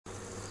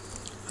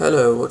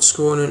Hello, what's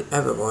going on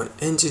everyone?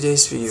 In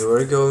today's video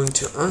we're going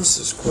to answer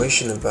this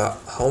question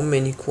about how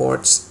many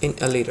quarts in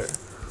a liter.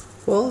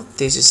 Well,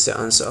 this is the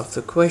answer of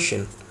the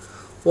question.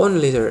 1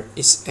 liter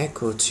is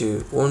equal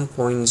to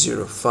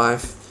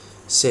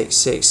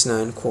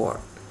 1.05669 quart.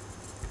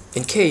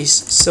 In case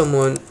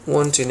someone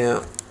wants to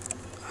know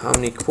how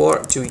many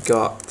quart do we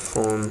got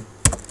from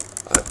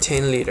a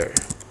 10 liter,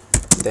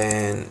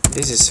 then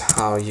this is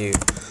how you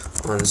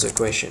answer the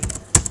question.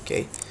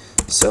 Okay,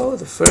 so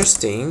the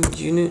first thing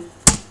you need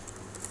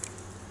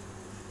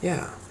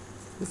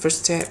the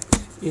first step,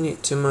 you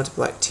need to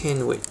multiply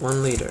 10 with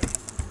 1 liter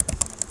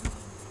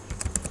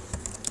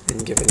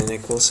and give it an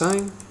equal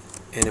sign,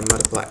 and then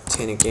multiply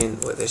 10 again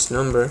with this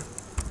number.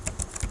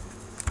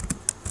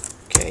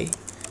 Okay,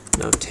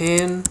 now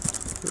 10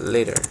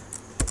 liter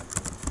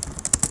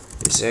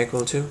is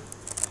equal to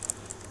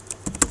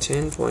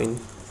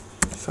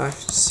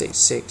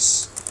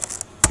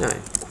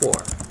 10.5669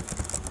 quart.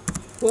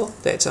 Well,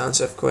 that's the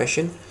answer of the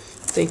question.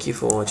 Thank you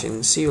for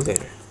watching. See you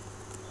later.